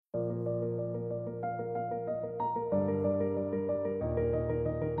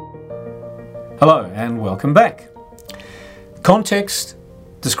Hello and welcome back. Context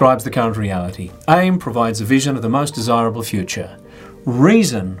describes the current reality. Aim provides a vision of the most desirable future.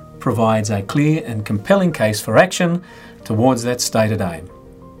 Reason provides a clear and compelling case for action towards that stated aim.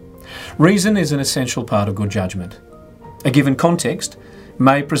 Reason is an essential part of good judgment. A given context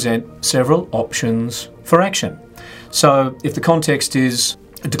may present several options for action. So if the context is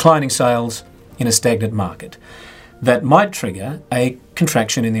declining sales in a stagnant market, that might trigger a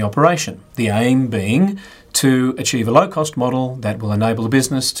contraction in the operation, the aim being to achieve a low-cost model that will enable the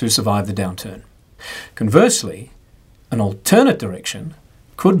business to survive the downturn. Conversely, an alternate direction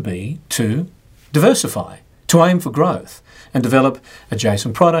could be to diversify, to aim for growth and develop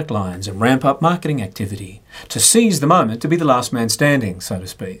adjacent product lines and ramp up marketing activity, to seize the moment to be the last man standing, so to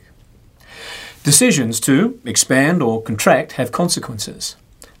speak. Decisions to expand or contract have consequences,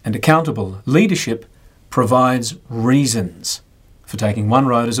 and accountable leadership provides reasons for taking one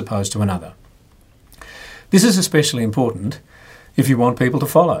road as opposed to another. This is especially important if you want people to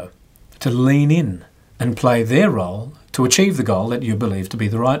follow, to lean in and play their role to achieve the goal that you believe to be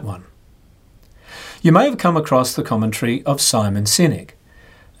the right one. You may have come across the commentary of Simon Sinek,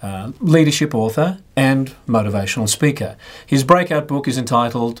 leadership author and motivational speaker. His breakout book is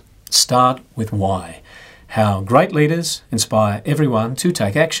entitled Start with Why: How Great Leaders Inspire Everyone to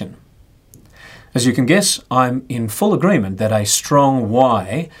Take Action. As you can guess, I'm in full agreement that a strong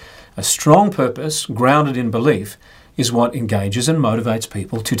why, a strong purpose grounded in belief, is what engages and motivates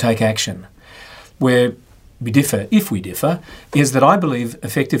people to take action. Where we differ, if we differ, is that I believe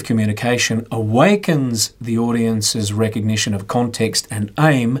effective communication awakens the audience's recognition of context and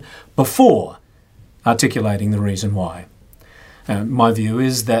aim before articulating the reason why. My view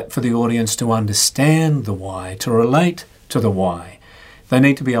is that for the audience to understand the why, to relate to the why, they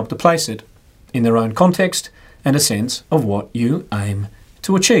need to be able to place it in their own context and a sense of what you aim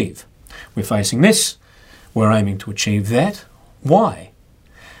to achieve. We're facing this, we're aiming to achieve that. Why?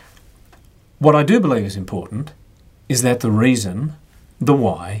 What I do believe is important is that the reason, the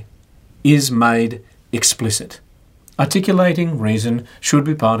why, is made explicit. Articulating reason should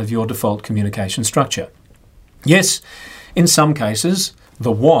be part of your default communication structure. Yes, in some cases,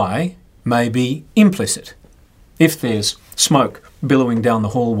 the why may be implicit. If there's smoke billowing down the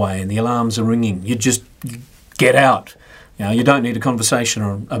hallway and the alarms are ringing, you just get out. You don't need a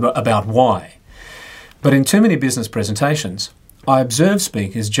conversation about why. But in too many business presentations, I observe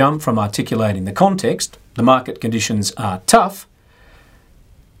speakers jump from articulating the context, the market conditions are tough,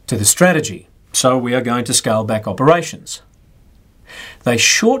 to the strategy, so we are going to scale back operations. They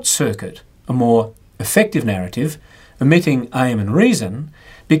short-circuit a more effective narrative, omitting aim and reason,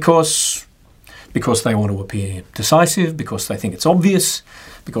 because they want to appear decisive, because they think it's obvious,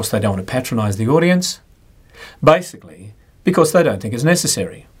 because they don't want to patronise the audience. Basically, because they don't think it's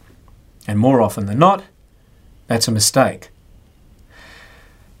necessary. And more often than not, that's a mistake.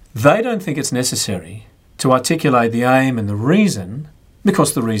 They don't think it's necessary to articulate the aim and the reason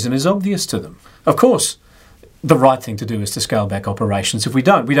because the reason is obvious to them. Of course, the right thing to do is to scale back operations. If we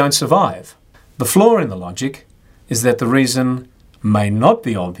don't survive. The flaw in the logic is that the reason may not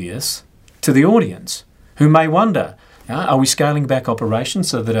be obvious to the audience, who may wonder, are we scaling back operations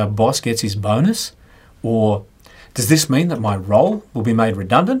so that our boss gets his bonus? Or does this mean that my role will be made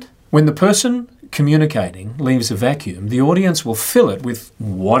redundant? When the person communicating leaves a vacuum, the audience will fill it with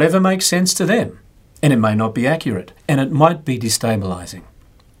whatever makes sense to them. And it may not be accurate, and it might be destabilising.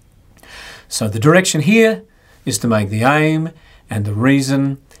 So the direction here is to make the aim and the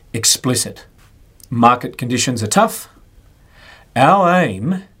reason explicit. Market conditions are tough. Our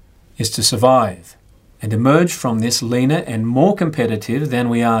aim is to survive and emerge from this leaner and more competitive than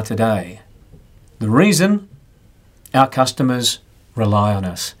we are today. The reason? Our customers rely on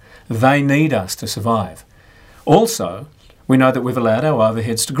us. They need us to survive. Also, we know that we've allowed our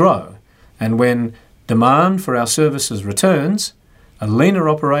overheads to grow, and when demand for our services returns, a leaner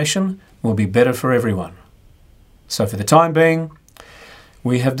operation will be better for everyone. So for the time being,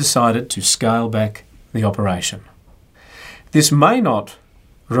 we have decided to scale back the operation. This may not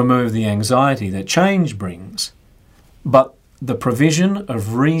remove the anxiety that change brings, but the provision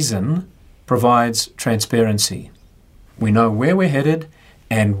of reason provides transparency. We know where we're headed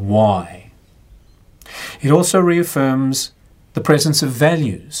and why. It also reaffirms the presence of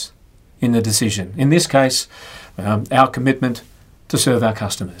values in the decision. In this case, our commitment to serve our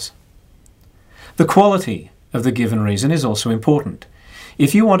customers. The quality of the given reason is also important.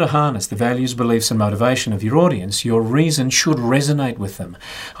 If you want to harness the values, beliefs and motivation of your audience, your reason should resonate with them.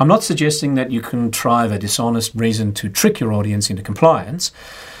 I'm not suggesting that you contrive a dishonest reason to trick your audience into compliance,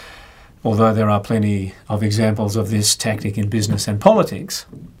 although there are plenty of examples of this tactic in business and politics.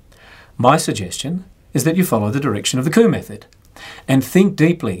 My suggestion is that you follow the direction of the KOO method and think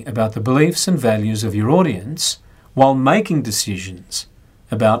deeply about the beliefs and values of your audience while making decisions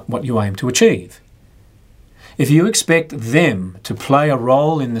about what you aim to achieve. If you expect them to play a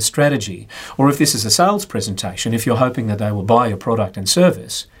role in the strategy, or if this is a sales presentation, if you're hoping that they will buy your product and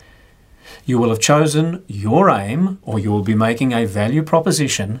service, you will have chosen your aim, or you will be making a value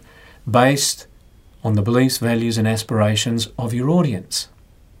proposition based on the beliefs, values and aspirations of your audience.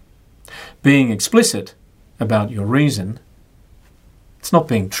 Being explicit about your reason, it's not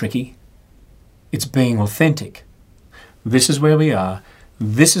being tricky, it's being authentic. This is where we are,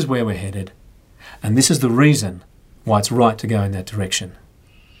 this is where we're headed, and this is the reason why it's right to go in that direction.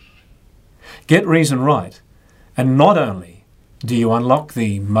 Get reason right, and not only do you unlock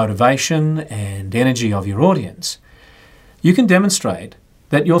the motivation and energy of your audience, you can demonstrate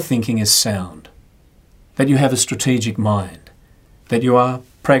that your thinking is sound, that you have a strategic mind, that you are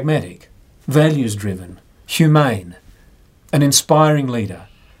pragmatic, values-driven, humane, an inspiring leader,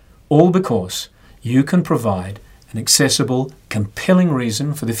 all because you can provide an accessible, compelling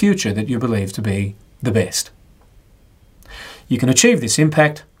reason for the future that you believe to be the best. You can achieve this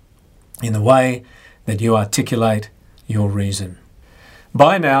impact in the way that you articulate your reason.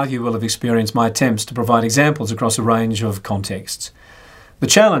 By now, you will have experienced my attempts to provide examples across a range of contexts. The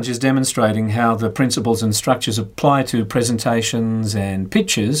challenge is demonstrating how the principles and structures apply to presentations and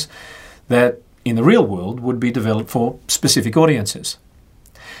pitches that, in the real world, would be developed for specific audiences.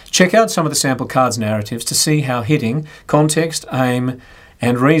 Check out some of the sample cards narratives to see how hitting context, aim,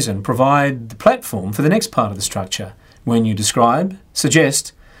 and reason provide the platform for the next part of the structure when you describe,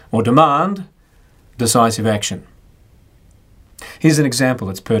 suggest, or demand decisive action. Here's an example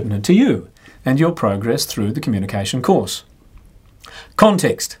that's pertinent to you and your progress through the communication course.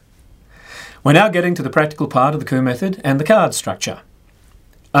 Context. We're now getting to the practical part of the KOO method and the card structure.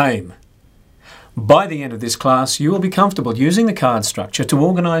 Aim. By the end of this class, you will be comfortable using the card structure to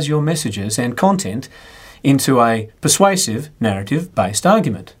organise your messages and content into a persuasive, narrative-based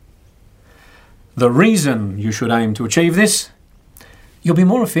argument. The reason you should aim to achieve this? You'll be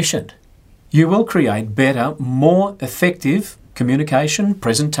more efficient. You will create better, more effective communication,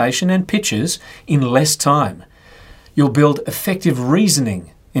 presentation and pitches in less time. You'll build effective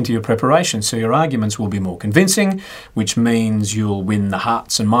reasoning into your preparation, so your arguments will be more convincing, which means you'll win the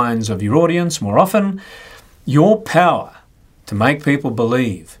hearts and minds of your audience more often. Your power to make people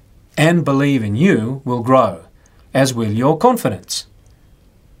believe and believe in you will grow, as will your confidence.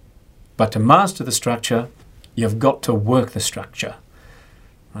 But to master the structure, you've got to work the structure.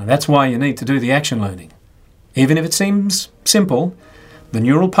 Now, that's why you need to do the action learning. Even if it seems simple, the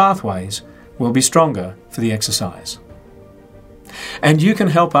neural pathways will be stronger for the exercise. And you can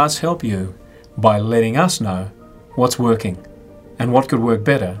help us help you by letting us know what's working and what could work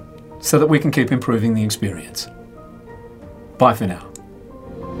better so that we can keep improving the experience. Bye for now.